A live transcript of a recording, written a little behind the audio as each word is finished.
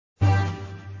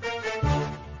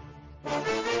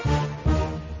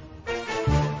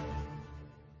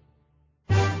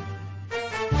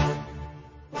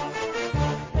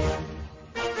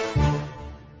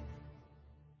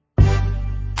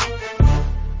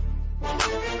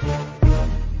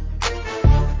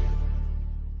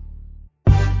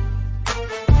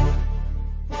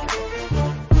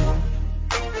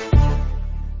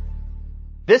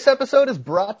This episode is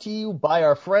brought to you by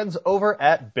our friends over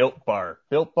at Built Bar.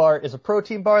 Built Bar is a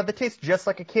protein bar that tastes just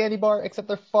like a candy bar, except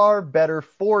they're far better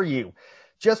for you.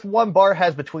 Just one bar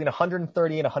has between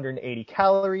 130 and 180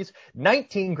 calories,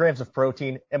 19 grams of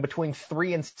protein, and between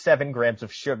 3 and 7 grams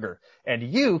of sugar. And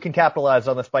you can capitalize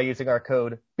on this by using our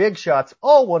code BIGSHOTS,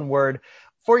 all one word,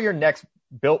 for your next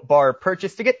Built Bar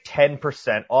purchase to get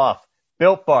 10% off.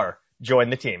 Built Bar, join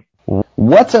the team.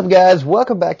 What's up, guys?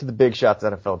 Welcome back to the Big Shots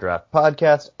NFL Draft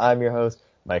Podcast. I'm your host,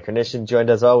 Mike Carnician,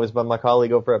 joined as always by my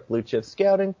colleague over at Blue Chip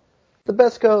Scouting, the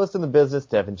best co-host in the business,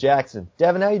 Devin Jackson.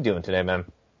 Devin, how you doing today, man?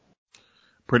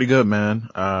 Pretty good, man.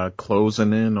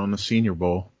 Closing in on the Senior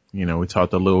Bowl. You know, we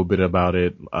talked a little bit about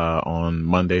it on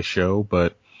Monday's show,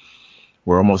 but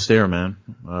we're almost there, man.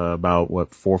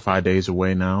 About 4 or 5 days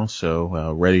away now,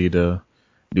 so ready to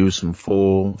do some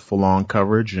full-on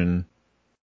coverage, and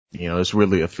you know, it's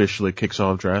really officially kicks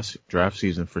off draft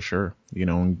season for sure. You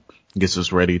know, and gets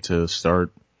us ready to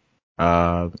start,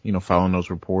 following those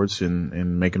reports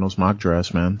and making those mock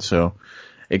drafts, man. So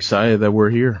excited that we're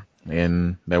here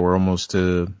and that we're almost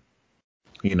to,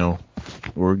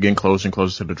 we're getting closer and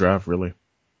closer to the draft, really.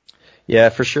 Yeah,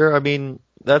 for sure. I mean,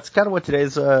 that's kind of what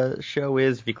today's show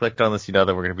is. If you clicked on this, you know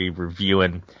that we're going to be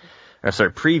previewing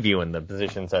the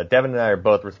positions. Devin and I are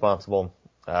both responsible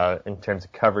in terms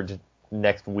of coverage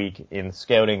next week in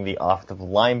scouting the offensive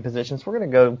line positions. We're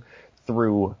going to go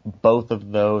through both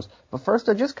of those. But first,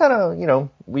 I just kind of,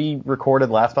 we recorded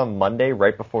last on Monday,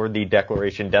 right before the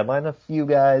declaration deadline. A few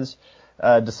guys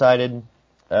decided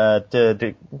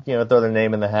to throw their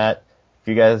name in the hat. A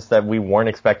few guys that we weren't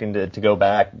expecting to go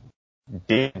back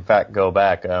did, in fact, go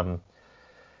back.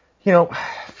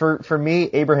 For me,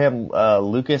 Abraham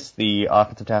Lucas, the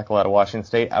offensive tackle out of Washington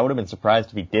State, I would have been surprised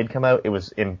if he did come out. It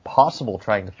was impossible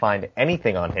trying to find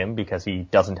anything on him because he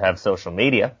doesn't have social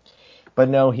media. But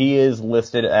no, he is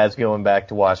listed as going back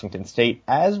to Washington State,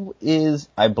 as is,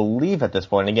 I believe, at this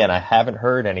point. Again, I haven't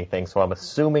heard anything, so I'm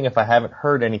assuming if I haven't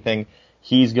heard anything,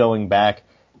 he's going back.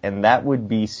 And that would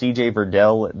be C.J.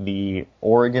 Verdell, the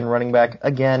Oregon running back.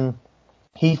 Again,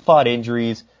 he fought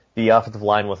injuries. The offensive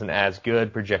line wasn't as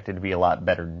good, projected to be a lot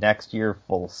better next year,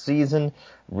 full season.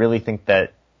 Really think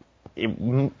that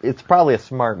it's probably a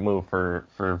smart move for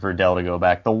Verdell to go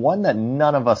back. The one that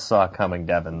none of us saw coming,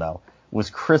 Devin, though, was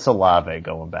Chris Olave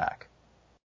going back.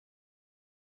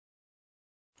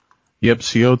 Yep,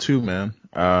 CO2, man.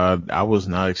 I was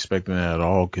not expecting that at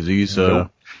all because he's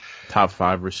a top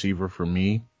 5 receiver for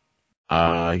me.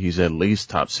 He's at least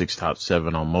top 6, top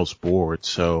 7 on most boards,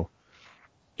 so.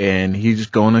 And he's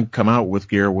going to come out with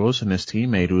Garrett Wilson, his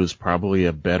teammate, who is probably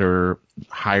a better,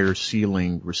 higher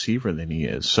ceiling receiver than he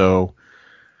is. So,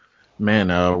 man,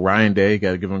 Ryan Day,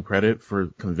 got to give him credit for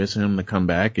convincing him to come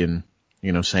back and,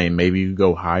 saying maybe you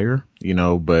go higher,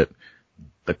 but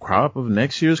the crop of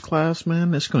next year's class,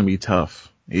 man, it's going to be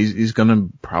tough. He's going to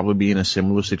probably be in a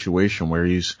similar situation where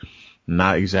he's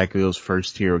not exactly those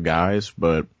first tier guys,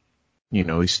 but,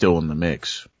 he's still in the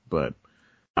mix. But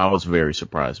I was very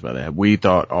surprised by that. We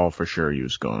thought all for sure he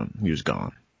was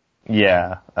gone.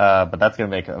 Yeah, but that's going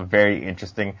to make it very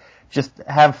interesting. Just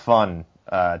have fun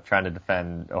trying to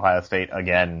defend Ohio State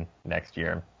again next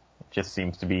year. It just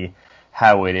seems to be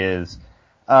how it is.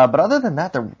 But other than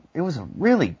that, it was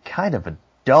really kind of a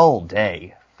dull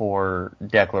day for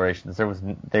declarations.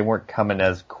 They weren't coming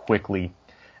as quickly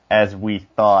as we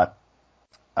thought.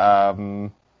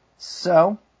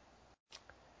 So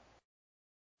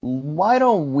why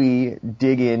don't we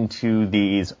dig into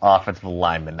these offensive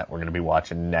linemen that we're going to be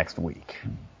watching next week?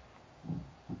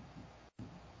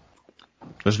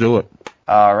 Let's do it.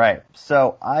 All right.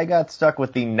 So I got stuck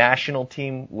with the national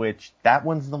team, which that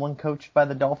one's the one coached by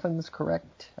the Dolphins,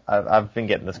 correct? I've been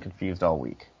getting this confused all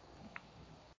week.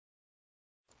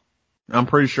 I'm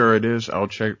pretty sure it is. I'll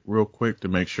check real quick to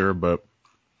make sure, but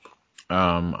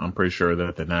I'm pretty sure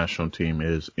that the national team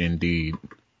is indeed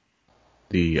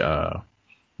the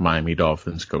Miami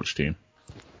Dolphins coach team.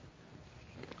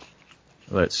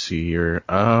 Let's see here.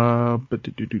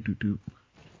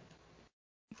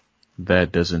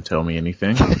 That doesn't tell me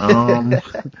anything.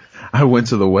 I went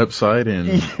to the website and,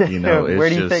 it's where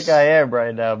do you think I am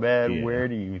right now, man? Yeah. Where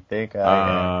do you think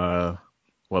I am?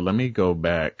 Well, let me go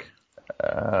back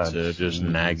to just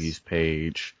Nagy's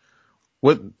page.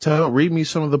 Read me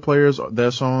some of the players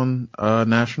that's on,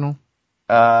 national.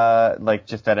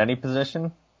 Just at any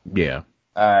position? Yeah.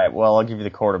 All right, well, I'll give you the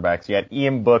quarterbacks. You had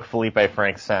Ian Book, Felipe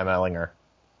Franks, Sam Ehlinger.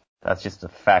 That's just a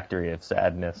factory of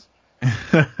sadness.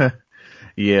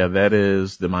 Yeah, that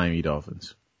is the Miami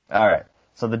Dolphins. All right.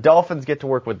 So the Dolphins get to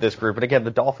work with this group. And again,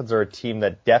 the Dolphins are a team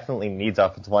that definitely needs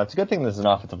offensive line. It's a good thing this is an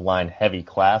offensive line heavy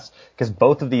class because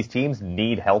both of these teams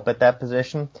need help at that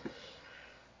position.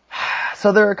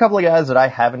 So there are a couple of guys that I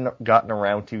haven't gotten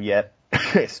around to yet,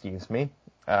 excuse me,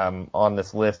 on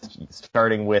this list,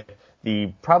 starting with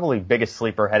the probably biggest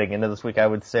sleeper heading into this week, I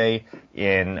would say,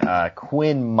 in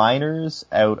Quinn Miners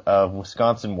out of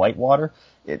Wisconsin Whitewater.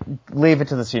 Leave it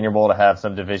to the Senior Bowl to have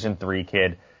some Division III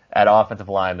kid at offensive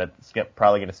line that's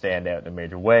probably going to stand out in a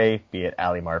major way, be it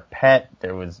Ali Marpet.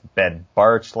 There was Ben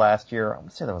Barch last year. I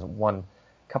want to say there was one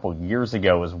a couple years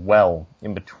ago as well,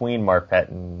 in between Marpet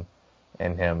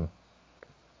and him.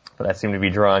 But I seem to be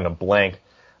drawing a blank.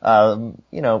 Some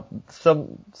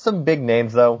big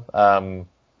names though.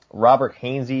 Robert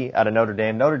Hainsey out of Notre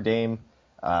Dame. Notre Dame,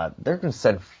 they're going to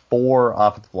send 4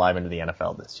 offensive linemen to the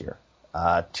NFL this year.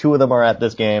 2 of them are at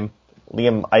this game.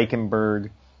 Liam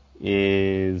Eichenberg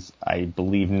is, I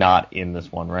believe, not in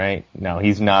this one, right? No,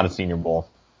 he's not a Senior Bowl.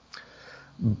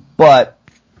 But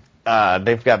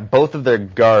they've got both of their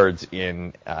guards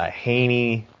in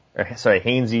Hainsey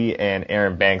and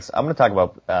Aaron Banks. I'm going to talk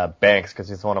about Banks because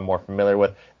he's the one I'm more familiar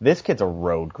with. This kid's a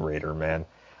road grader, man.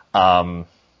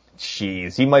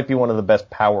 He might be one of the best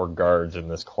power guards in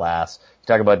this class. You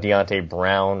talk about Deontay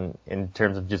Brown in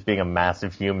terms of just being a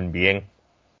massive human being.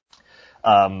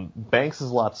 Banks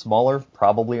is a lot smaller,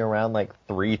 probably around like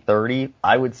 330.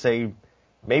 I would say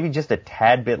maybe just a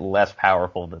tad bit less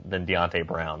powerful than Deontay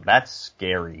Brown. That's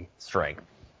scary strength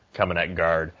coming at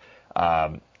guard.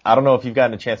 I don't know if you've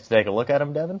gotten a chance to take a look at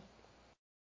him, Devin.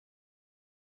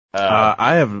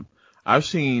 I've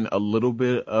seen a little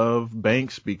bit of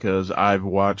Banks because I've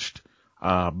watched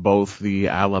both the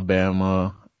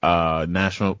Alabama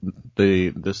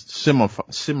the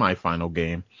semifinal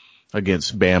game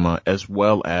against Bama, as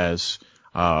well as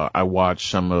I watched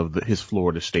some of his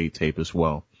Florida State tape as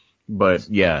well. But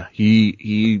yeah,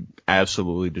 he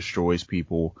absolutely destroys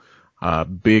people.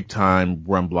 Big time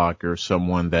run blocker,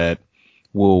 someone that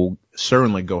will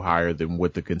certainly go higher than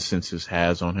what the consensus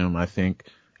has on him, I think,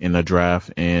 in the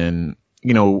draft. And,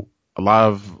 a lot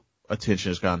of attention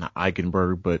has gone to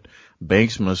Eichenberg, but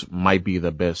Banks might be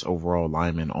the best overall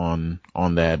lineman on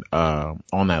that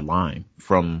line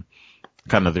from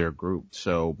kind of their group.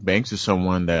 So Banks is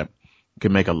someone that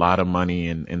can make a lot of money,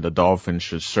 and the Dolphins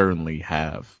should certainly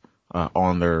have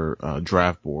on their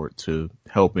draft board to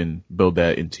help and build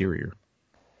that interior.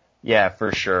 Yeah,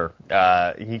 for sure.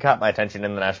 He caught my attention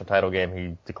in the national title game.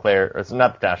 He declared, or it's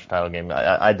not the national title game.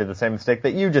 I did the same mistake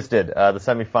that you just did. The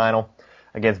semifinal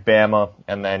against Bama,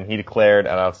 and then he declared,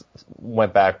 and I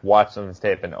went back, watched some of his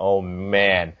tape, and oh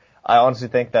man, I honestly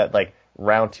think that like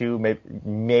round 2,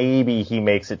 maybe he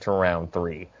makes it to round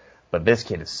 3. But this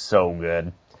kid is so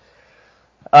good.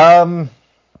 The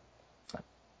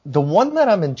one that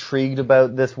I'm intrigued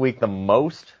about this week the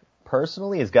most,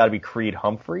 personally, has got to be Creed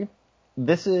Humphrey.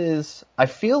 I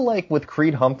feel like with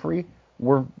Creed Humphrey,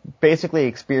 we're basically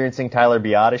experiencing Tyler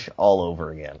Biadasz all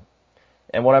over again.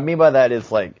 And what I mean by that is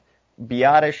like,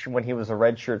 Biadasz, when he was a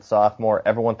redshirt sophomore,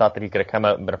 everyone thought that he could have come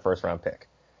out and been a first-round pick.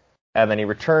 And then he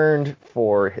returned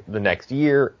for the next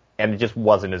year, and it just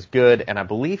wasn't as good. And I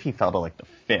believe he fell to like the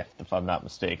 5th, if I'm not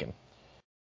mistaken.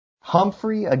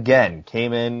 Humphrey, again,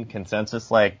 came in consensus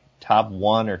like top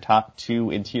 1 or top 2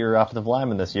 interior offensive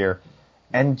lineman this year,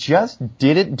 and just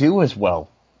didn't do as well.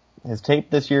 His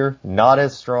tape this year, not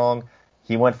as strong.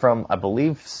 He went from, I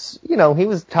believe, he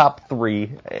was top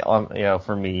 3 on,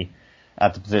 for me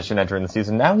at the position entering the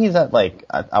season. Now he's at like,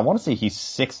 I want to say he's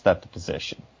 6th at the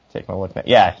position. Take my look at that.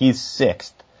 Yeah, he's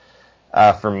 6th,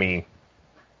 for me.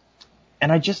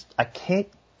 And I can't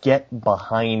get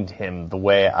behind him the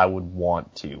way I would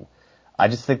want to. I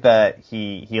just think that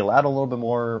he allowed a little bit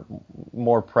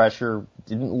more pressure,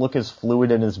 didn't look as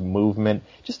fluid in his movement,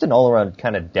 just an all-around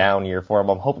kind of down year for him.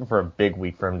 I'm hoping for a big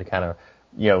week for him to kind of,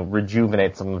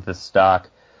 rejuvenate some of his stock.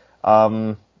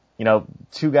 2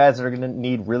 guys that are going to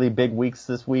need really big weeks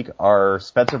this week are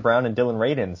Spencer Brown and Dylan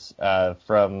Radins,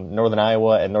 from Northern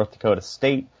Iowa and North Dakota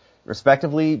State,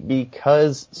 respectively,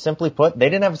 because, simply put, they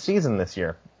didn't have a season this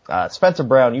year. Spencer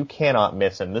Brown, you cannot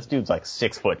miss him. This dude's like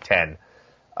 6'10".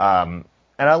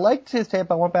 And I liked his tape.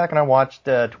 I went back and I watched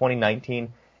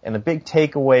 2019, and the big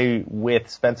takeaway with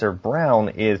Spencer Brown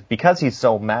is because he's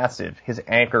so massive, his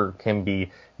anchor can be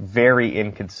very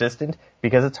inconsistent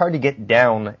because it's hard to get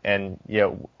down and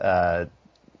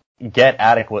get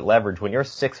adequate leverage when you're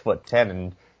 6'10"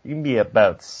 and you can be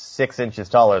about 6 inches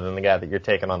taller than the guy that you're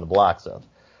taking on the blocks of.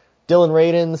 Dylan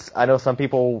Radins, I know some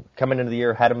people coming into the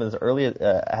year had him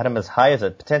as high as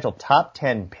a potential top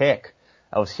 10 pick.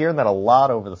 I was hearing that a lot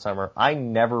over the summer. I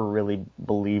never really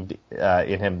believed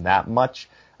in him that much.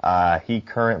 He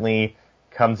currently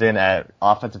comes in at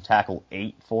offensive tackle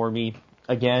 8 for me.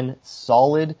 Again,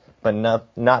 solid, but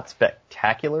not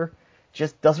spectacular.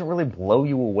 Just doesn't really blow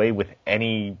you away with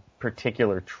any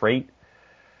particular trait.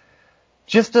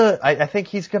 I think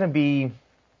he's going to be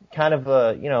kind of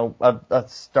a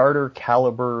starter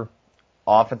caliber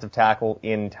offensive tackle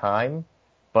in time,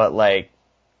 but like,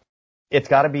 it's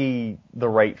got to be the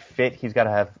right fit. He's got to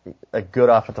have a good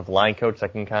offensive line coach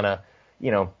that can kind of,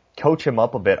 coach him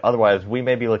up a bit. Otherwise, we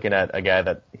may be looking at a guy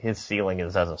that his ceiling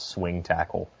is as a swing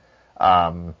tackle.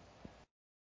 And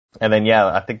then,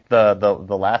 I think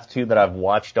the last two that I've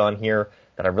watched on here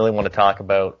that I really want to talk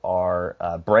about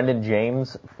are Brendan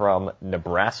James from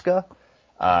Nebraska.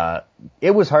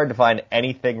 It was hard to find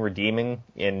anything redeeming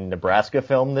in Nebraska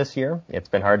film this year. It's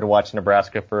been hard to watch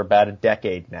Nebraska for about a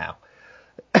decade now.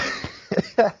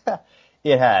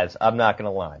 It has, I'm not going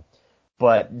to lie.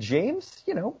 But James,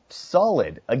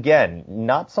 solid. Again,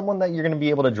 not someone that you're going to be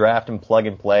able to draft and plug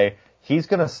and play. He's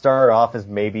going to start off as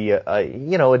maybe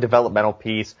a developmental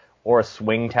piece or a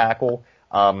swing tackle.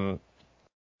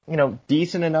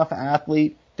 Decent enough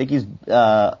athlete. I think he's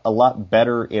a lot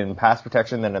better in pass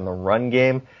protection than in the run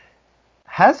game.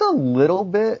 Has a little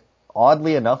bit,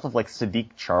 oddly enough, of like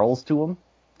Sadiq Charles to him,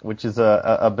 which is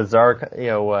a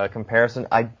bizarre comparison.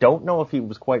 I don't know if he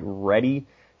was quite ready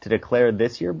to declare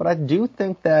this year, but I do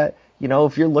think that,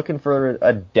 if you're looking for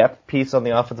a depth piece on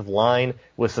the offensive line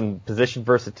with some position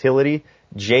versatility,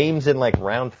 James in like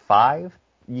round 5,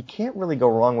 you can't really go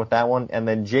wrong with that one. And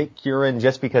then Jake Curran,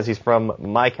 just because he's from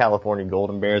my California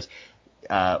Golden Bears,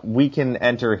 we can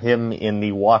enter him in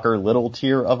the Walker Little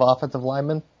tier of offensive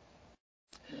linemen,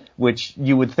 which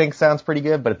you would think sounds pretty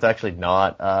good, but it's actually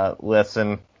not.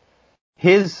 Listen,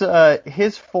 his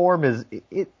form is,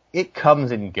 it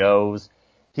comes and goes.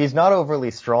 He's not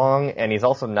overly strong, and he's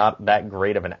also not that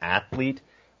great of an athlete,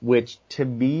 which to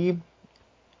me,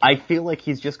 I feel like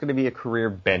he's just going to be a career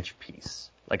bench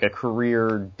piece, like a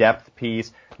career depth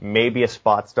piece, maybe a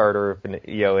spot starter if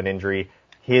an injury.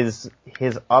 His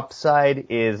upside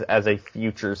is as a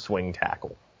future swing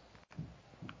tackle.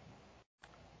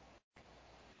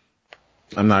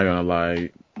 I'm not gonna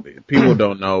lie. People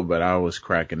don't know, but I was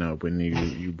cracking up when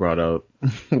you brought up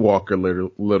Walker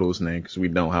Little's name because we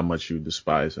know how much you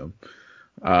despise him.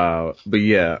 But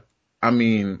yeah, I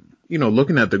mean,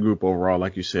 looking at the group overall,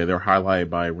 like you said, they're highlighted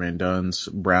by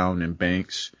Randuns, Brown, and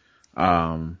Banks.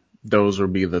 Those will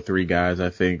be the 3 guys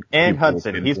I think. And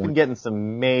Hudson, he's been getting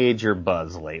some major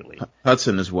buzz lately.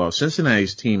 Hudson as well.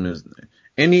 Cincinnati's team is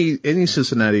any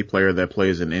Cincinnati player that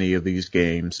plays in any of these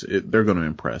games, they're going to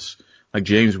impress. Like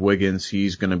James Wiggins,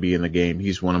 he's going to be in the game.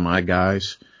 He's one of my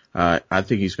guys. I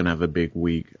think he's going to have a big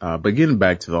week. But getting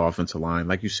back to the offensive line,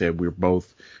 like you said, we're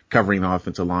both covering the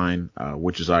offensive line,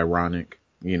 which is ironic.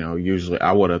 Usually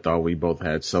I would have thought we both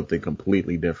had something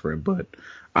completely different, but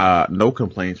no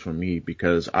complaints from me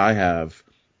because I have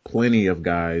plenty of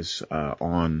guys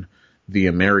on the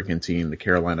American team, the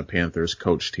Carolina Panthers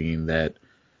coach team that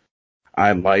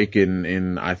I like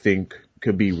and I think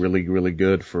could be really, really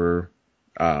good for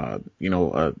a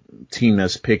team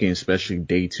that's picking, especially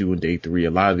day 2 and day 3.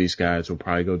 A lot of these guys will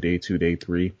probably go day 2, day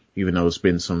 3, even though it's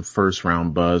been some first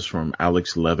round buzz from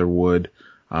Alex Leatherwood,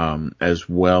 as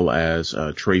well as,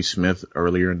 Trey Smith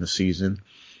earlier in the season.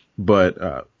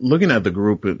 But, looking at the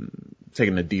group and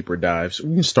taking a deeper dive, so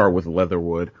we can start with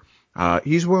Leatherwood.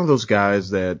 He's one of those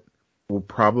guys that will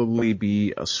probably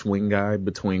be a swing guy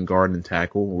between guard and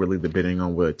tackle, really depending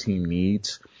on what a team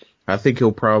needs. I think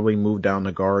he'll probably move down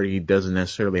the guard. He doesn't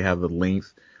necessarily have the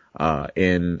length,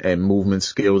 and movement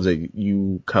skills that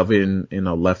you covet in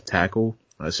a left tackle,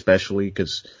 especially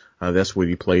because, that's what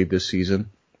he played this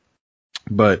season.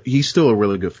 But he's still a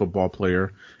really good football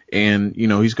player. And,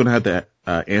 he's going to have to,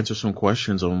 answer some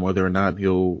questions on whether or not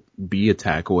he'll be a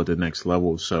tackle at the next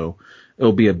level. So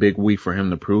it'll be a big week for him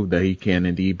to prove that he can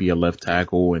indeed be a left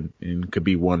tackle and could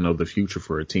be one of the future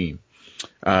for a team.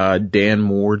 Dan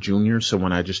Moore Jr.,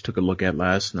 someone I just took a look at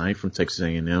last night from Texas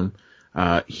A&M.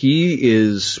 He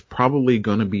is probably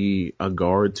going to be a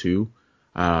guard too.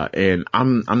 And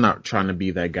I'm not trying to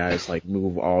be that guy that's like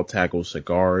move all tackles to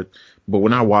guard. But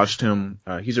when I watched him,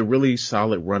 he's a really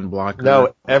solid run blocker.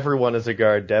 No, everyone is a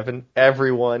guard, Devin.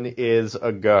 Everyone is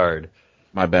a guard.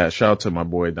 My bad. Shout out to my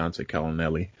boy Dante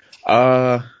Calinelli.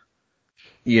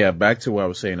 Yeah, back to what I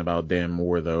was saying about Dan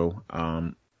Moore though.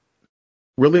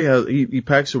 Really he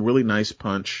packs a really nice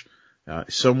punch.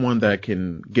 Someone that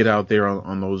can get out there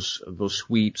on those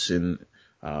sweeps and,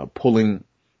 pulling,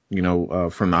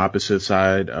 from the opposite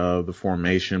side of the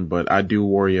formation. But I do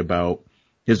worry about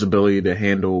his ability to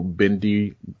handle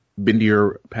bendier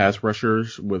pass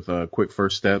rushers with, quick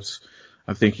first steps.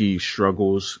 I think he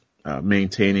struggles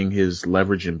maintaining his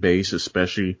leverage and base,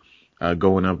 especially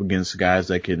going up against guys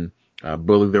that can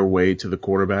bully their way to the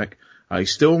quarterback. He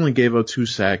still only gave up 2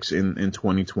 sacks in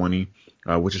 2020,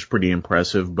 which is pretty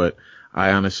impressive, but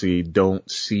I honestly don't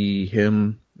see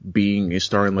him being a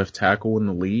starting left tackle in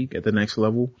the league at the next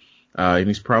level. And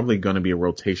he's probably going to be a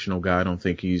rotational guy. I don't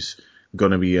think he's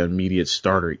going to be an immediate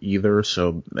starter either.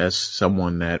 So that's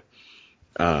someone that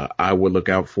I would look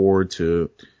out for to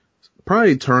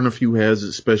probably turn a few heads,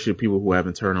 especially people who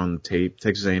haven't turned on the tape.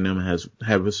 Texas A&M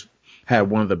has had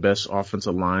one of the best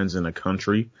offensive lines in the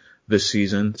country this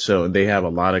season. So they have a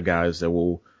lot of guys that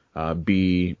will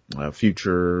be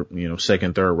future,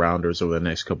 second, third rounders over the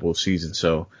next couple of seasons.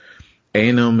 So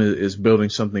A&M is building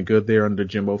something good there under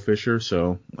Jimbo Fisher.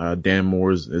 So Dan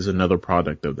Moore is another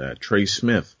product of that. Trey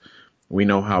Smith, we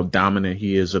know how dominant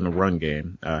he is in the run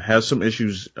game. Has some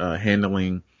issues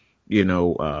handling,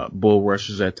 bull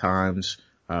rushes at times.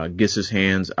 Gets his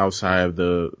hands outside of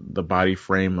the body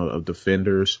frame of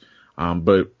defenders.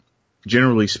 But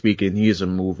generally speaking, he is a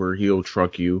mover. He'll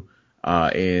truck you,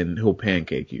 and he'll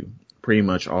pancake you. Pretty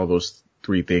much all those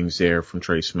 3 things there from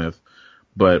Trey Smith.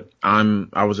 But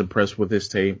I was impressed with his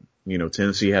tape.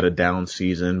 Tennessee had a down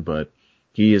season, but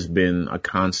he has been a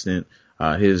constant.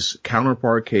 His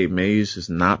counterpart, Kate Mays, has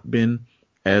not been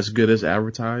as good as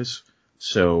advertised.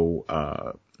 So,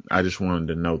 I just wanted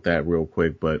to note that real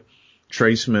quick, but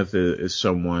Trey Smith is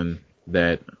someone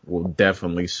that will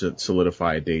definitely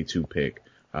solidify a day 2 pick,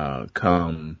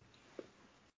 come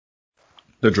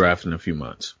the draft in a few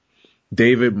months.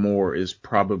 David Moore is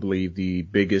probably the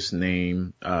biggest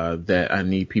name that I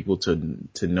need people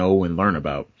to know and learn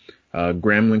about.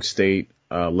 Grambling State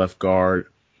left guard,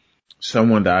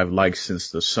 someone that I've liked since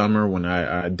the summer when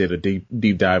I did a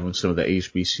deep dive on some of the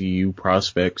HBCU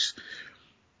prospects.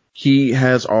 He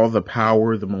has all the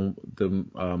power, the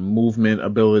movement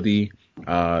ability,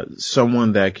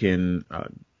 someone that can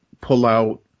pull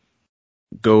out,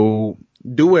 go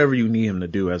do whatever you need him to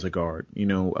do as a guard.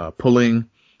 Pulling,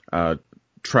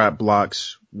 trap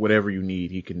blocks, whatever you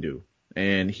need, he can do.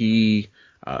 And he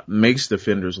makes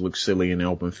defenders look silly in the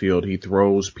open field. He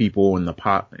throws people in the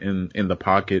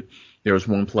pocket. There was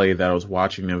one play that I was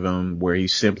watching of him where he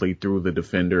simply threw the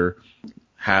defender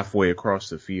halfway across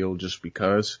the field just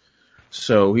because.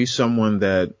 So he's someone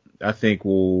that I think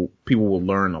people will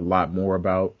learn a lot more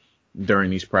about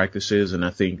during these practices. And I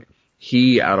think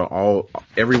he, out of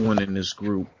everyone in this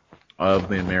group of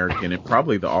the American and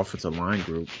probably the offensive line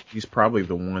group, he's probably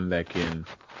the one that can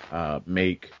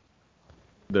make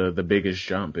the biggest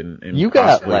jump. And you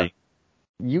got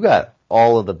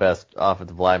all of the best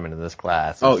offensive linemen in this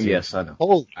class. Oh, yes, I know.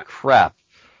 Holy crap.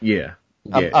 Yeah.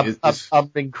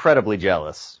 I'm incredibly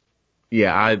jealous.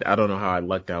 Yeah, I don't know how I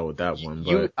lucked out with that one,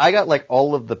 but I got like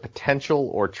all of the potential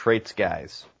or traits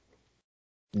guys.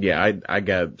 Yeah, I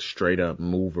got straight up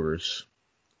movers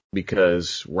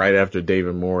because right after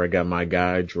David Moore, I got my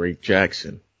guy Drake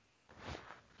Jackson.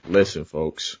 Listen,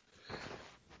 folks,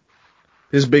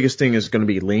 his biggest thing is going to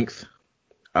be length.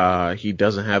 He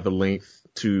doesn't have the length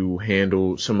to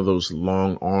handle some of those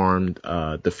long-armed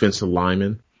defensive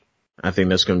linemen. I think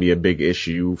that's going to be a big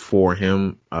issue for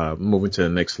him moving to the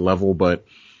next level. But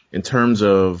in terms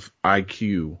of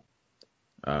IQ,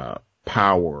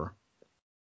 power,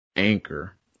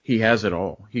 anchor, he has it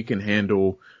all. He can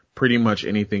handle pretty much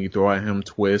anything you throw at him,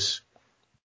 twist.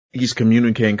 He's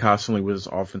communicating constantly with his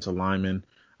offensive linemen.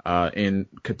 In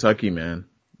Kentucky, man,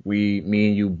 me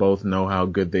and you both know how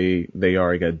good they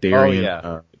are. You got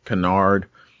Darian, Kennard,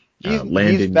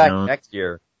 Landon he's back Young. Next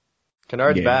year.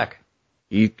 Kennard's back.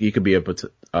 He could be a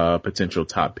potential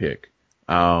top pick.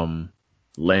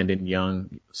 Landon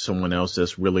Young, someone else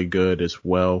that's really good as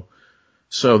well.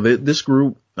 So this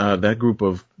group, that group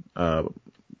of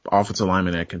offensive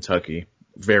linemen at Kentucky,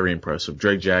 very impressive.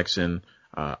 Drake Jackson,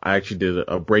 I actually did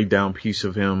a breakdown piece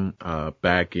of him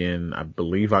back in, I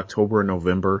believe, October or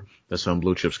November. That's on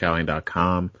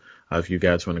BlueChipScouting.com. If you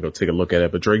guys want to go take a look at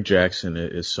it. But Drake Jackson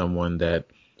is someone that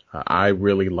I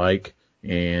really like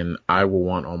and I will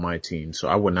want on my team. So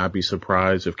I would not be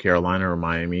surprised if Carolina or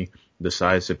Miami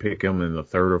decides to pick him in the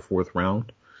 3rd or 4th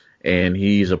round. And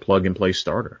he's a plug and play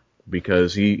starter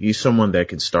because he's someone that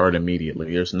can start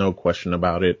immediately. There's no question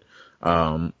about it.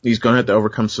 He's going to have to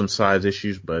overcome some size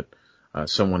issues, but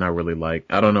someone I really like.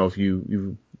 I don't know if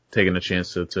you've taken a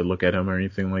chance to look at him or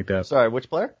anything like that. Sorry, which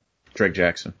player? Drake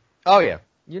Jackson. Oh, yeah.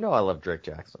 I love Drake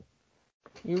Jackson.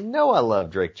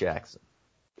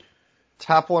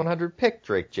 Top 100 pick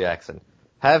Drake Jackson.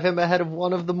 Have him ahead of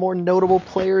one of the more notable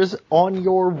players on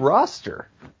your roster,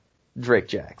 Drake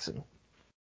Jackson.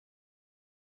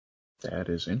 That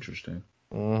is interesting.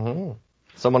 Mm-hmm.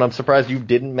 Someone I'm surprised you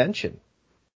didn't mention.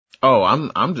 Oh,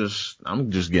 I'm just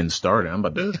getting started. I'm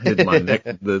about to hit my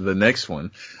the next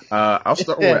one. I'll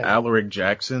start with Alaric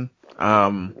Jackson.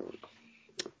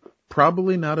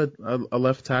 Probably not a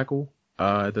left tackle,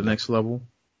 at the next level.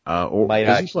 Or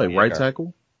does he play right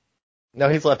tackle? No,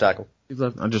 he's left tackle. He's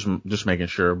left. I'm just making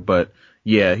sure, but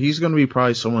yeah, he's going to be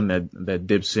probably someone that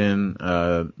dips in,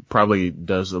 probably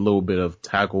does a little bit of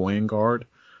tackle and guard.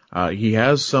 He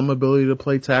has some ability to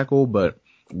play tackle, but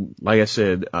like I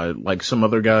said, like some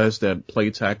other guys that play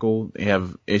tackle, he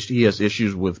has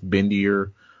issues with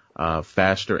bendier,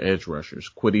 faster edge rushers.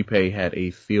 Quiddipe had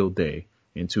a field day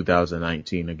in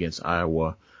 2019 against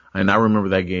Iowa. And I remember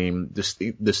that game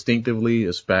distinctively.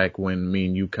 It's back when me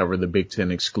and you covered the Big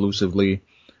Ten exclusively.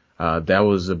 That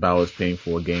was about as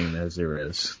painful a game as there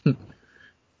is.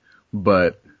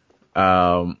 But,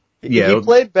 yeah. He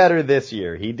played better this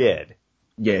year. He did.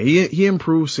 Yeah, he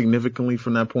improved significantly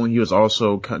from that point. He was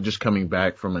also just coming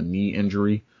back from a knee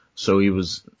injury. So he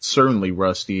was certainly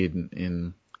rusty,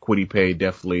 and Quiddipe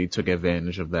definitely took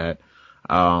advantage of that.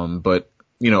 But,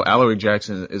 Alaric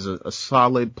Jackson is a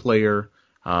solid player.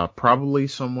 Probably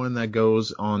someone that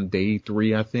goes on day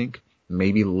 3, I think.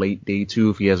 Maybe late day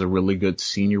 2 if he has a really good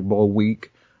Senior Bowl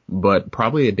week. But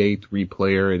probably a day 3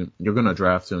 player, and you're going to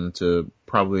draft him to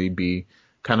probably be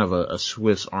kind of a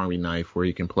Swiss Army knife where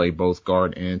he can play both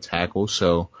guard and tackle.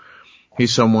 So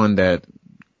he's someone that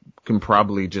can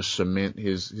probably just cement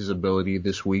his ability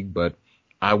this week, but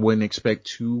I wouldn't expect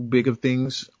too big of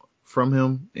things from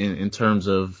him in terms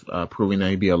of proving that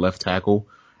he'd be a left tackle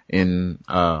in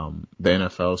the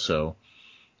NFL. So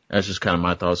that's just kind of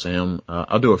my thoughts on him.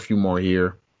 I'll do a few more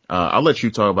here. I'll let you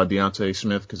talk about Deontay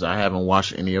Smith because I haven't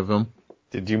watched any of them.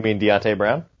 Did you mean Deontay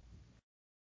Brown?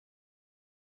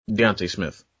 Deontay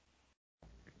Smith.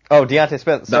 Oh, Deontay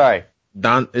Smith. Sorry.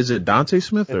 Is it Dante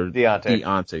Smith or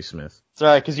Deontay Smith?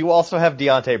 Sorry, because you also have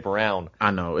Deontay Brown.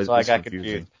 I know. So I got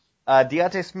confused.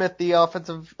 Deontay Smith,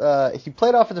 he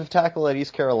played offensive tackle at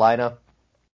East Carolina.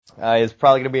 Is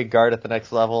probably going to be a guard at the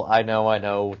next level. I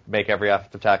know, make every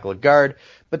offensive tackle a guard.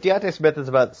 But Deontay Smith is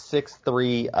about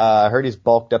 6'3". I heard he's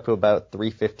bulked up to about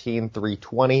 315,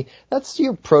 320. That's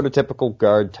your prototypical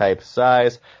guard type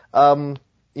size.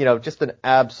 Just an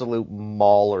absolute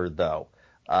mauler though.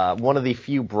 One of the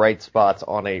few bright spots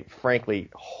on a frankly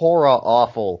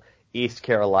horror-awful East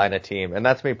Carolina team. And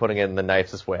that's me putting it in the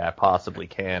nicest way I possibly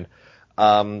can.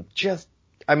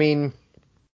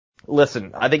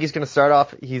 Listen, I think he's going to start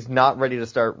off. He's not ready to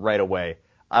start right away.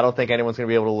 I don't think anyone's going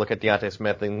to be able to look at Deontay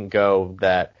Smith and go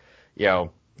that,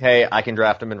 hey, I can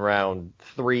draft him in round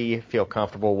 3, feel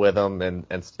comfortable with him,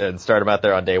 and start him out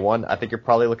there on day 1. I think you're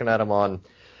probably looking at him on,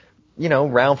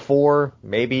 round 4,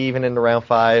 maybe even into round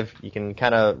 5. You can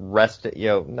kind of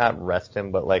not rest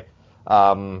him, but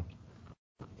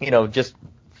just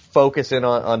focus in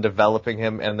on developing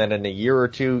him, and then in a year or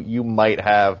 2, you might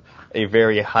have a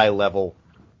very high level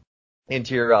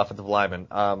interior offensive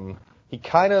lineman. He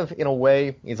kind of, in a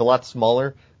way, he's a lot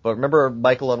smaller, but remember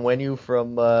Michael Onwenu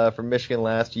from Michigan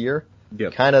last year?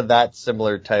 Yep. Kind of that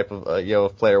similar type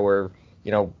of player where,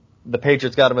 the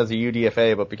Patriots got him as a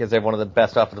UDFA, but because they have one of the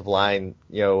best offensive line,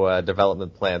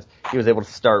 development plans, he was able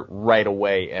to start right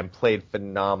away and played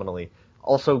phenomenally.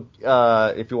 Also,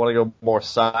 if you want to go more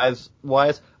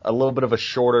size-wise, a little bit of a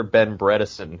shorter Ben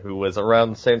Bredesen, who was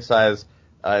around the same size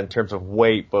in terms of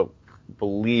weight, but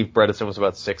believe Bredesen was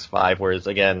about 6'5", whereas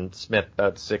again Smith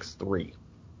about 6'3".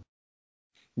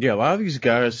 Yeah, a lot of these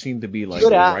guys seem to be like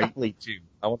good athlete too.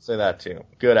 I won't say that too.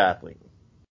 Good athlete.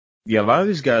 Yeah, a lot of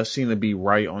these guys seem to be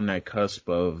right on that cusp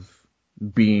of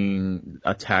being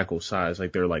a tackle size.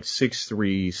 Like they're like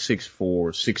 6'3",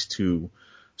 6'4", 6'2".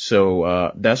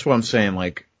 So that's what I'm saying.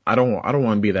 Like I don't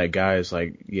want to be that guy. It's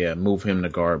like, yeah, move him to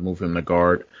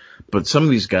guard. But some of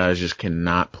these guys just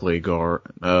cannot play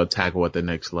tackle at the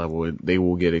next level. They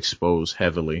will get exposed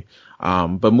heavily.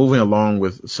 But moving along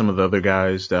with some of the other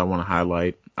guys that I want to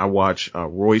highlight, I watch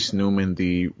Royce Newman,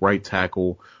 the right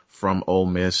tackle from Ole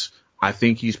Miss. I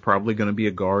think he's probably going to be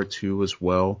a guard too as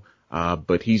well.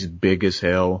 But he's big as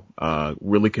hell,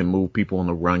 really can move people in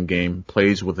the run game,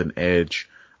 plays with an edge.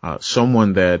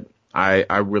 Someone that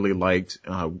I really liked,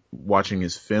 watching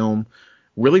his film.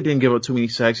 Really didn't give up too many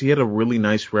sacks. He had a really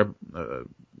nice rep.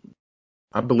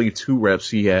 I believe 2 reps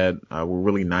he had were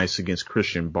really nice against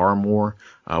Christian Barmore,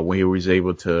 when he was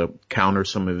able to counter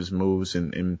some of his moves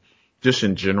and just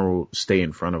in general stay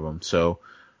in front of him. So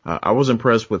I was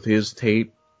impressed with his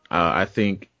tape. I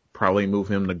think probably move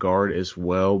him to guard as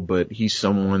well, but he's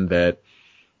someone that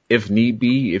if need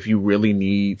be, if you really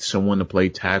need someone to play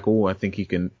tackle, I think he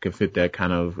can fit that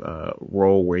kind of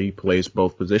role where he plays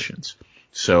both positions.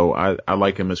 So I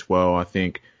like him as well. I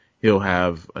think he'll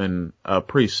have a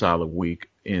pretty solid week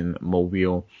in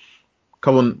Mobile.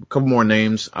 Couple more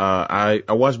names. I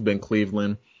watched Ben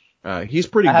Cleveland. He's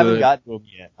pretty good. I haven't gotten to him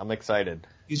yet. I'm excited.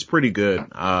 He's pretty good.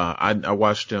 I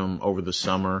watched him over the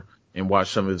summer and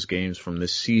watched some of his games from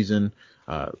this season.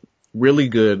 Really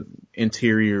good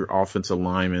interior offensive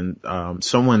lineman.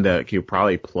 Someone that could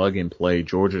probably plug and play.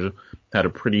 Georgia had a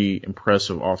pretty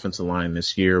impressive offensive line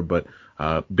this year, but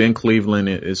Ben Cleveland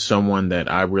is someone that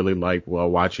I really like while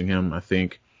watching him. I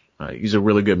think he's a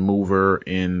really good mover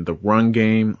in the run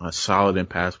game, solid in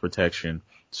pass protection.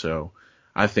 So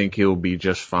I think he'll be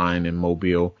just fine in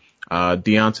Mobile.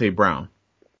 Deontay Brown.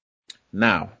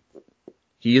 Now,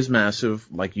 he is massive,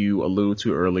 like you alluded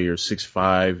to earlier,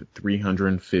 6'5",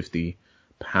 350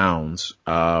 pounds.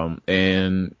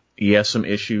 And he has some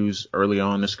issues early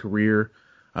on in his career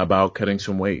about cutting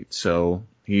some weight. So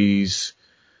you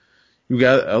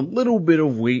got a little bit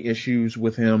of weight issues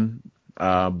with him.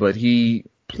 But he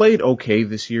played okay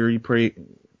this year.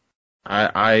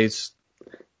 I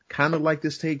kind of like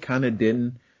this take, kind of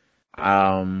didn't.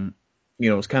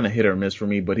 It's kind of hit or miss for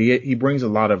me, but he brings a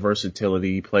lot of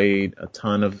versatility. He played a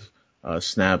ton of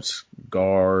snaps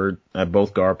at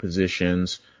both guard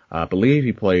positions. I believe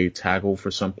he played tackle for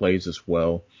some plays as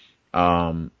well.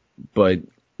 But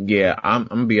yeah, I'm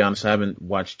gonna be honest, I haven't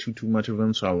watched too much of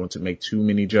him, so I want to make too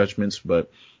many judgments,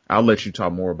 but I'll let you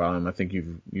talk more about him. I think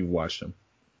you've watched him.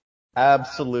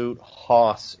 Absolute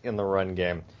hoss in the run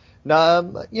game.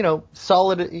 Now,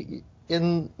 solid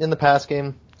in the pass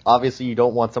game. Obviously, you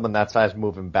don't want someone that size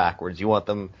moving backwards. You want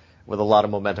them with a lot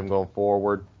of momentum going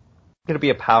forward. It's going to be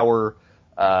a power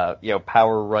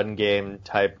run game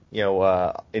type,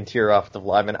 interior offensive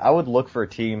lineman. I would look for a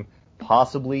team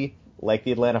possibly like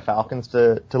the Atlanta Falcons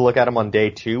to look at him on day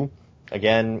 2.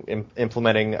 Again,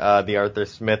 implementing the Arthur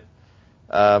Smith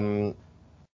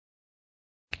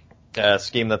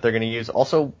scheme that they're going to use.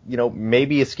 Also,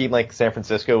 maybe a scheme like San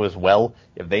Francisco as well,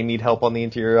 if they need help on the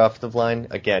interior offensive line.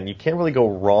 Again, you can't really go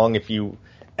wrong if you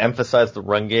emphasize the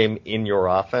run game in your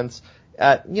offense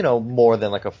at, more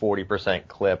than like a 40%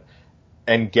 clip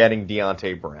and getting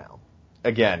Deontay Brown.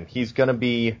 Again, he's going to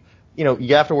be,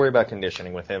 you have to worry about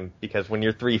conditioning with him because when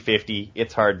you're 350,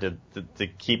 it's hard to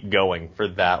keep going for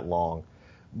that long.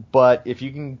 But if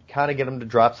you can kind of get him to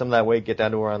drop some of that weight, get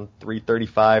down to around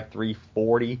 335,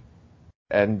 340,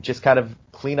 and just kind of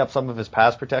clean up some of his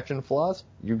pass protection flaws,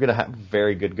 you're going to have a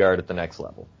very good guard at the next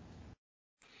level.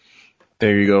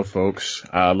 There you go, folks.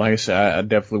 Like I said, I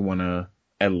definitely want to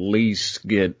at least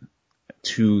get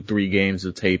 2-3 games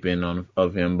of tape in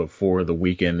of him before the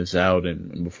weekend is out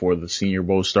and before the Senior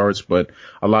Bowl starts. But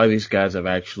a lot of these guys have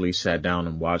actually sat down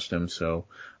and watched them. So,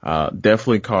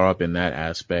 definitely caught up in that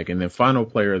aspect. And then final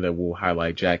player that we'll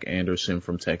highlight, Jack Anderson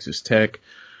from Texas Tech.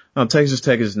 Now, Texas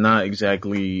Tech is not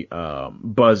exactly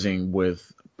buzzing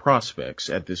with prospects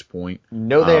at this point.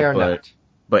 No, they are not.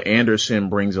 But Anderson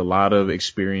brings a lot of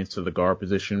experience to the guard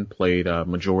position, played a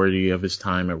majority of his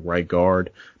time at right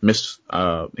guard.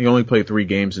 He only played 3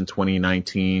 games in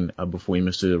 2019 before he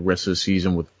missed the rest of the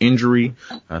season with injury.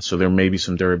 So there may be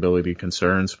some durability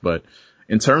concerns. But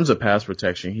in terms of pass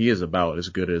protection, he is about as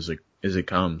good as it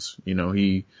comes.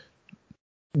 He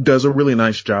does a really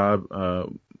nice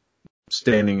job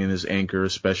standing in his anchor,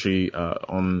 especially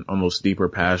on those deeper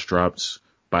pass drops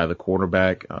by the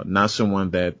quarterback. Not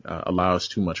someone that allows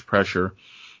too much pressure.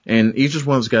 And he's just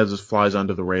one of those guys that flies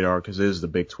under the radar because it is the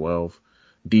Big 12.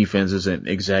 Defense isn't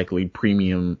exactly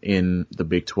premium in the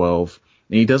Big 12.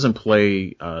 And he doesn't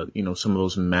play, some of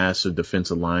those massive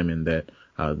defensive linemen that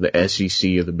the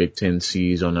SEC or the Big 10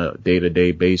 sees on a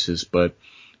day-to-day basis. But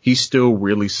he's still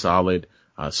really solid.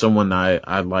 Someone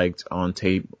I liked on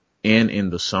tape and in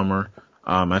the summer.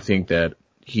 I think that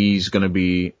he's going to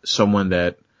be someone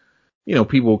that,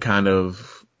 people kind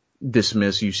of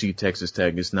dismiss. You see Texas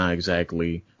Tech is not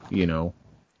exactly,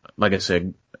 like I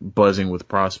said, buzzing with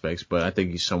prospects, but I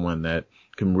think he's someone that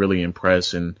can really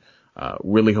impress and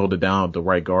really hold it down at the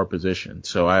right guard position.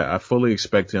 So I fully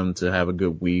expect him to have a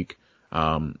good week.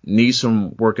 Needs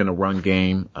some work in the run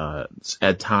game.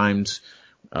 At times,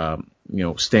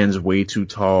 stands way too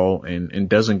tall and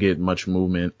doesn't get much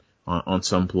movement on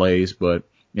some plays, but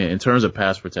in terms of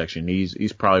pass protection,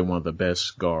 he's probably one of the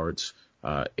best guards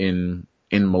in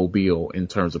Mobile in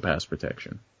terms of pass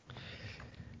protection.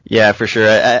 Yeah, for sure.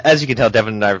 As you can tell,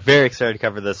 Devin and I are very excited to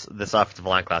cover this offensive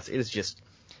line class.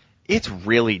 It's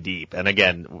really deep. And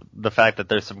again, the fact that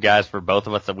there's some guys for both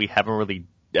of us that we haven't really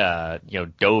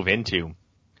dove into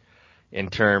in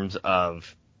terms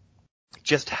of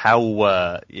just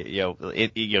how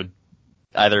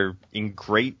either in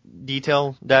great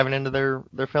detail diving into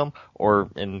their film, or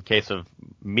in case of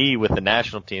me with the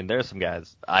national team, there's some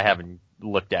guys I haven't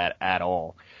looked at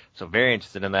all. So very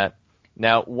interested in that.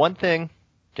 Now, one thing,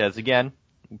 because again,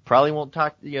 probably won't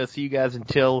see you guys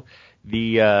until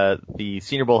the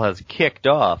Senior Bowl has kicked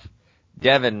off.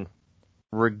 Devin,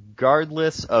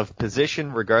 regardless of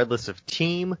position, regardless of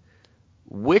team,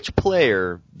 which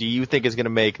player do you think is going to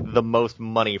make the most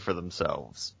money for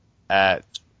themselves down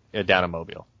in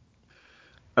Mobile?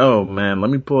 Oh man,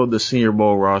 let me pull up the Senior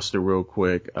Bowl roster real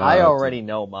quick. I already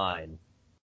know mine.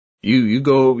 You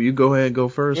go ahead and go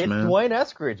first, man. It's Dwayne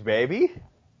Eskridge, baby.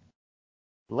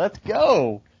 Let's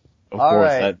go. Of course,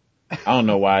 right. I don't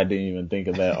know why I didn't even think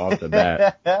of that off the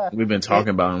bat. We've been talking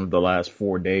about him the last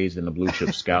 4 days in the Blue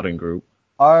Chip Scouting group.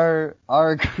 Our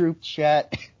group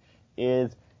chat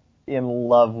is in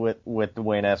love with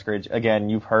Dwayne Eskridge. Again,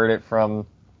 you've heard it from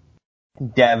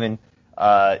Devin.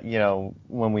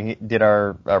 When we did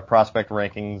our prospect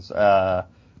rankings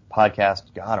podcast,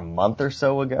 a month or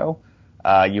so ago.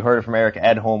 You heard it from Eric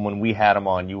Edholm when we had him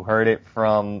on. You heard it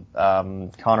from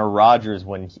Connor Rogers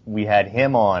when we had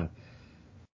him on.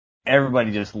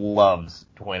 Everybody just loves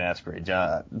Dwayne Eskridge.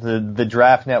 The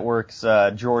Draft Network's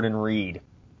Jordan Reed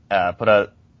put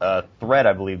out a thread,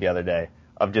 I believe, the other day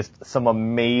of just some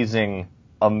amazing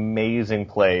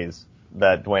plays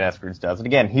that Dwayne Eskridge does. And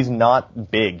again, he's not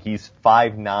big. He's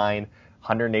 5'9",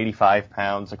 185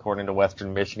 pounds, according to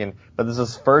Western Michigan. But this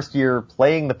is his first year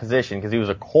playing the position because he was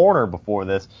a corner before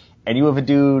this. And you have a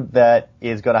dude that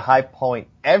is going to high point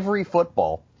every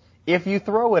football. If you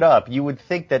throw it up, you would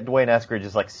think that Dwayne Eskridge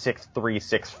is like 6'3",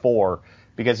 6'4",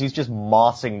 because he's just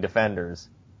mossing defenders.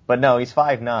 But no, he's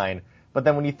 5'9". But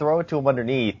then when you throw it to him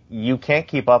underneath, you can't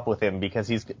keep up with him because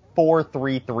he's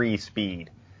 4.33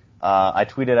 speed. I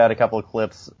tweeted out a couple of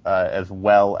clips as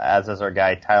well as our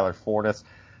guy Tyler Fornes.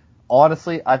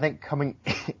 Honestly, I think coming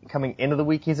into the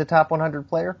week, he's a top 100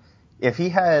 player. If he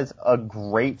has a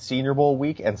great Senior Bowl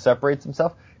week and separates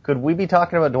himself, could we be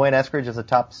talking about Dwayne Eskridge as a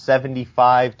top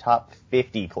 75, top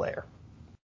 50 player?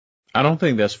 I don't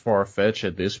think that's far-fetched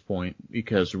at this point,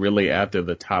 because really after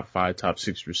the top 5, top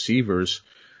 6 receivers,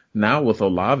 now with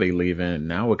Olave leaving,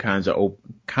 now it kind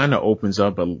of opens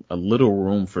up a little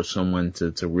room for someone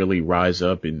to really rise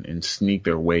up and sneak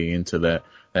their way into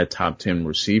that top 10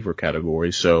 receiver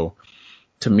category. So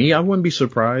to me, I wouldn't be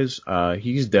surprised.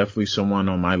 He's definitely someone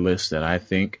on my list that I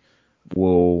think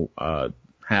will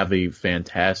have a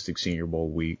fantastic Senior Bowl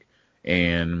week.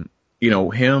 And,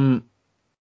 him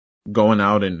going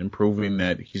out and improving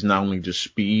that he's not only just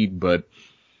speed, but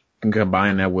can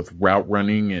combine that with route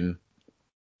running and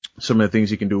some of the things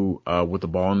he can do with the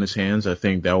ball in his hands. I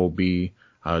think that will be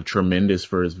tremendous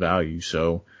for his value.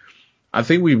 So I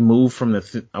think we've moved from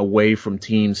away from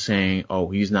teams saying, oh,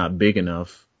 he's not big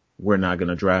enough, we're not going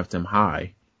to draft him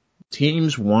high.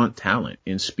 Teams want talent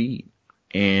and speed,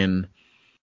 and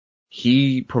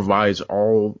he provides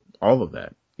all of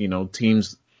that.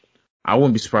 Teams, I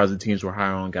wouldn't be surprised if teams were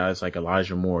high on guys like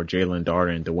Elijah Moore, Jalen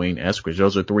Darden, and Dwayne Eskridge.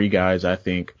 Those are 3 guys I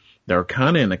think that are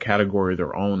kind of in a category of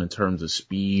their own in terms of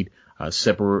speed,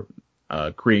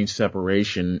 creating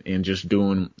separation, and just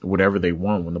doing whatever they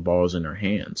want when the ball is in their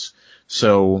hands.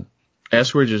 So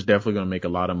Eskridge is definitely going to make a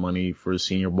lot of money for the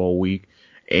Senior Bowl week.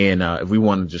 And if we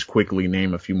want to just quickly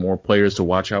name a few more players to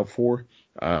watch out for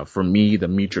me,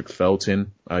 Demetric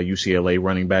Felton, UCLA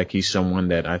running back, he's someone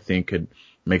that I think could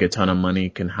make a ton of money,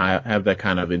 can have that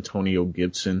kind of Antonio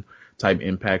Gibson type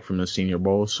impact from the Senior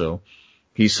Bowl. So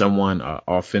he's someone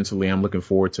offensively I'm looking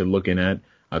forward to looking at.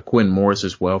 Quinn Morris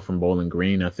as well from Bowling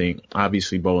Green. I think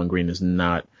obviously Bowling Green is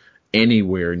not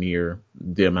anywhere near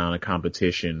the amount of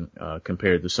competition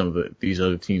compared to some of these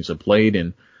other teams have played.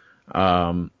 And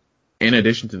in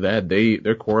addition to that,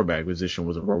 their quarterback position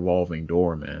was a revolving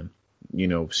door, man.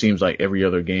 Seems like every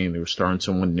other game they were starting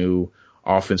someone new.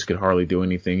 Offense could hardly do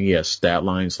anything. He has stat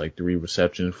lines like 3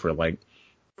 receptions for like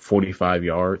 45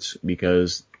 yards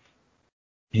because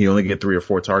he only get 3 or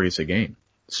 4 targets a game.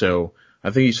 So I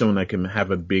think he's someone that can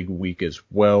have a big week as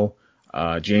well.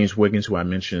 James Wiggins, who I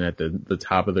mentioned at the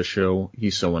top of the show,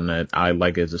 he's someone that I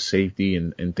like as a safety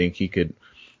and think he could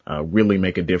really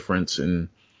make a difference and,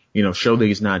 show that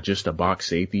he's not just a box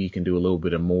safety. He can do a little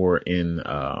bit of more in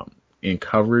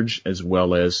coverage, as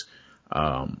well as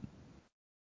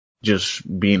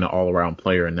just being an all-around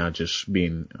player and not just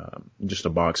being just a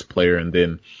box player. And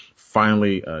then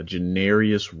finally,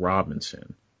 Janarius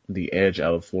Robinson, the edge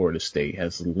out of Florida State,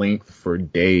 has length for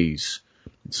days.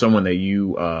 Someone that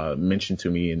you mentioned to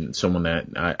me and someone that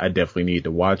I definitely need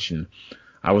to watch, and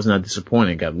I was not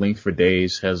disappointed. Got length for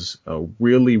days, has a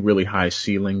really, really high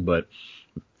ceiling, but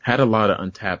had a lot of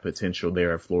untapped potential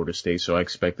there at Florida State. So I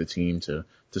expect the team to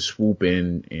swoop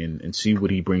in and see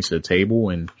what he brings to the table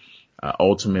and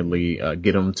ultimately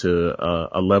get him to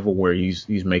a level where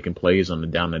he's making plays on a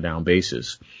down-to-down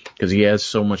basis, because he has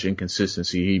so much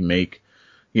inconsistency. He make,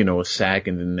 a sack,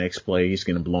 and the next play he's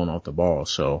getting blown off the ball.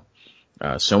 So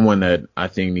someone that I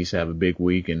think needs to have a big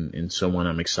week, and someone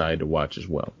I'm excited to watch as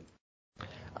well.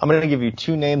 I'm going to give you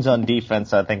two names on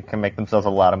defense I think can make themselves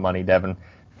a lot of money, Devin.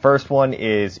 First one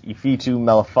is Ifitu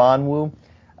Melifonwu,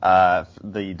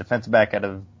 the defensive back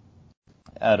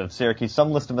out of Syracuse.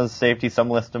 Some list him as a safety, some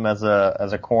list him as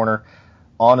a corner.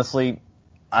 Honestly,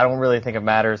 I don't really think it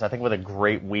matters. I think with a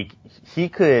great week, he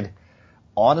could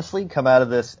honestly come out of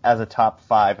this as a top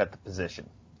 5 at the position.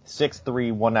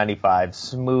 6'3", 195,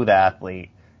 smooth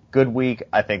athlete. Good week.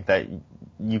 I think that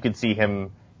you could see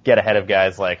him get ahead of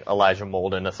guys like Elijah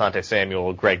Molden, Asante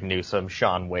Samuel, Greg Newsome,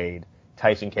 Sean Wade,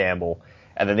 Tyson Campbell.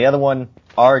 And then the other one,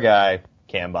 our guy,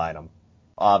 Cam Bynum.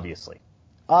 Obviously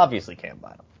Cam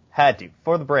Bynum. Had to.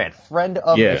 For the brand. Friend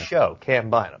of the show, Cam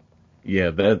Bynum.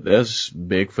 Yeah, that's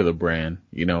big for the brand.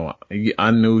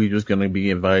 I knew he was going to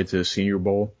be invited to the Senior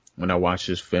Bowl when I watched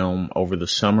his film over the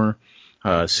summer,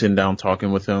 sitting down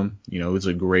talking with him. He's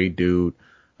a great dude,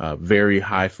 very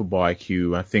high football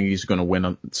IQ. I think he's going to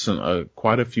win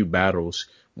quite a few battles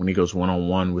when he goes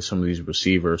one-on-one with some of these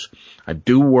receivers. I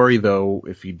do worry, though,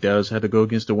 if he does have to go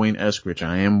against Dwayne Eskridge.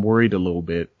 I am worried a little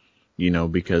bit,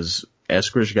 because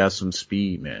Eskridge got some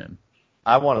speed, man.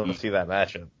 I wanted to see that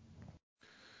matchup.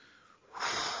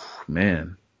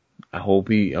 Man, I hope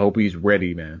he's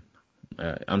ready, man.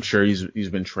 I'm sure he's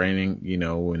been training,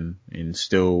 and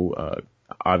still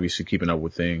obviously keeping up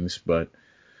with things, but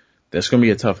that's going to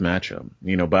be a tough matchup,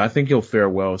 but I think he'll fare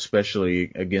well, especially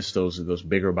against those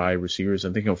bigger body receivers.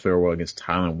 I think he'll fare well against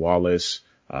Tylan Wallace,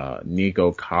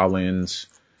 Nico Collins,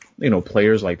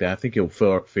 players like that. I think he'll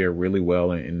fare really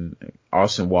well in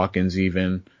Austin Watkins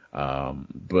even.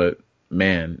 But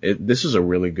man, this is a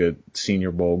really good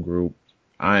Senior Bowl group.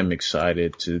 I'm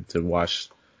excited to watch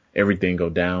everything go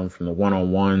down, from the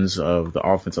one-on-ones of the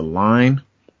offensive line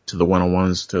to the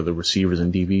one-on-ones to the receivers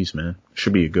and DBs, man.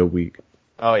 Should be a good week.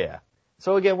 Oh, yeah.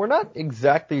 So, again, we're not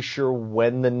exactly sure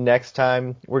when the next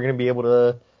time we're going to be able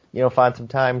to, find some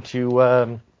time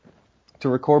to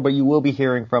record, but you will be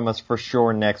hearing from us for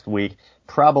sure next week.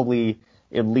 Probably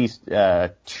at least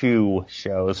 2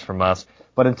 shows from us.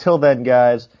 But until then,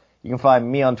 guys, you can find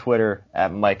me on Twitter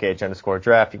at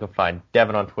MikeH_draft. You can find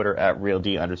Devin on Twitter at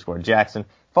RealD_Jackson.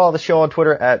 Follow the show on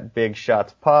Twitter at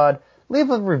BigShotsPod. Leave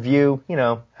a review,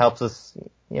 helps us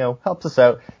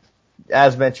out.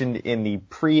 As mentioned in the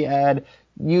pre-ad,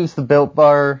 use the Built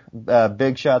Bar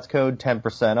Big Shots code,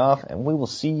 10% off, and we will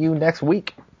see you next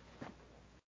week.